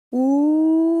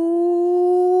Ooh,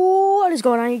 what is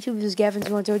going on YouTube? This is Gavin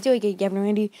aka Gavin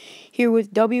Randy, here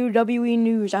with WWE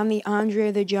news on the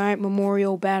Andre the Giant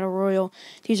Memorial Battle Royal.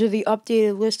 These are the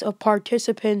updated list of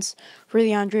participants for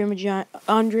the Andre the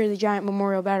Giant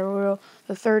Memorial Battle Royal,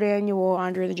 the third annual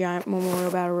Andre the Giant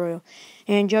Memorial Battle Royal.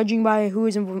 And judging by who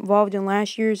is involved in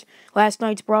last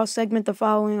night's Brawl segment, the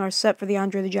following are set for the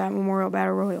Andre the Giant Memorial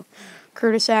Battle Royal: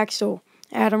 Curtis Axel,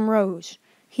 Adam Rose,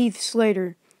 Heath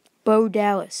Slater, Bo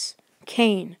Dallas,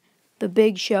 Kane, The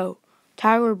Big Show,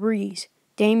 Tyler Breeze,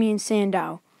 Damian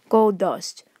Sandow,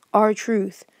 Goldust,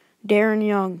 R-Truth, Darren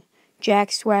Young,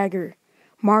 Jack Swagger,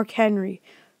 Mark Henry,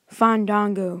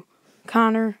 Fandango,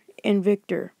 Connor, and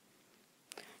Victor.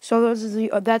 So that's the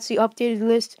updated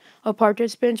list of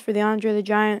participants for the Andre the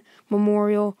Giant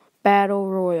Memorial Battle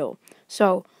Royal.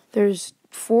 So there's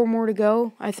 4 more to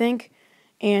go, I think.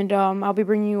 And I'll be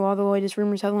bringing you all the latest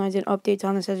rumors, headlines, and updates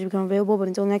on this as they become available. But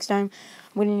until next time,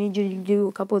 I'm going to need you to do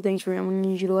a couple of things for me. I'm going to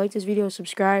need you to like this video,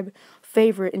 subscribe,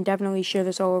 favorite, and definitely share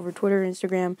this all over Twitter,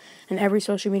 Instagram, and every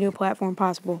social media platform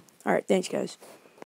possible. All right, thanks, guys.